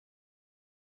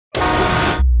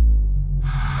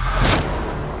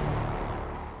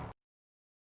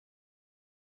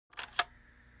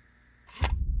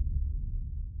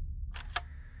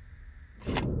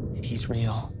he's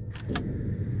real.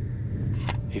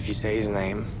 If you say his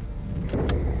name,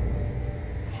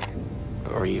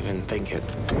 or even think it,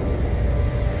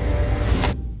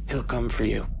 he'll come for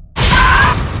you.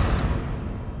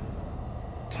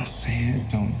 Don't say it,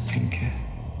 don't think it.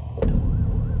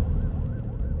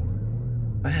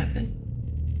 What happened?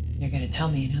 You're gonna tell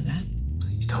me you know that?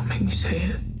 Please don't make me say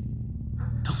it.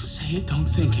 Don't say it, don't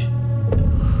think it.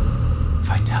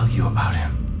 If I tell you about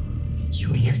him,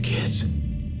 you and your kids,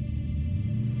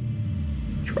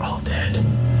 you're all dead.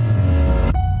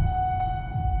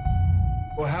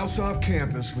 A house off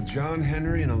campus with John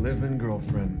Henry and a live-in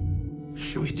girlfriend.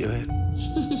 Should we do it?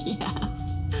 Yeah.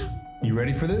 You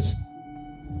ready for this?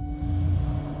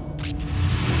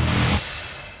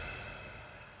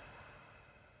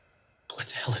 What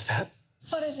the hell is that?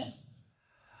 What is it?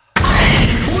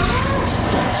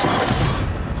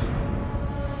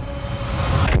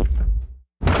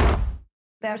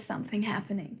 There's something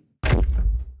happening.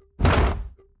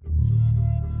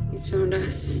 He's found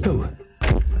us. Who?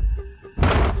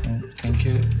 Don't think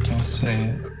it, don't say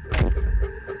it.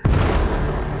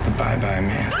 The bye-bye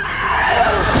man.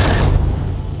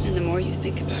 And the more you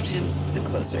think about him, the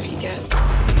closer he gets.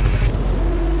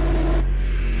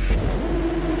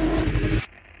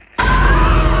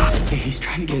 Hey, he's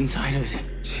trying to get inside us.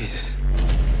 Jesus.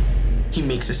 He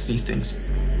makes us see things.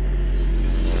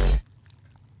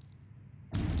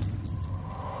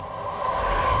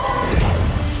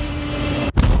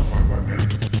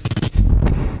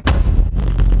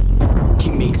 He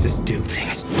makes us do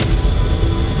things.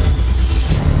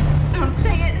 Don't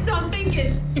say it, don't think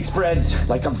it. It spreads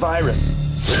like a virus.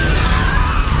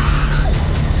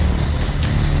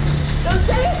 Don't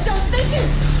say it, don't think it.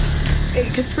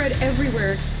 It could spread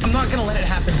everywhere. I'm not gonna let it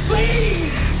happen.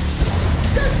 Please!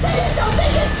 Don't say it, don't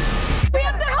think it. We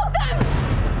have to help them.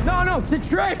 No, it's a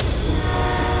trick!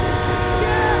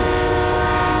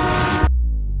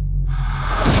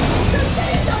 Don't say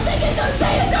it, don't think it, don't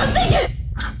say it, don't think it.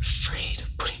 I'm afraid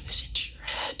of putting this into your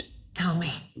head. Tell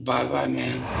me. Bye-bye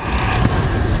man.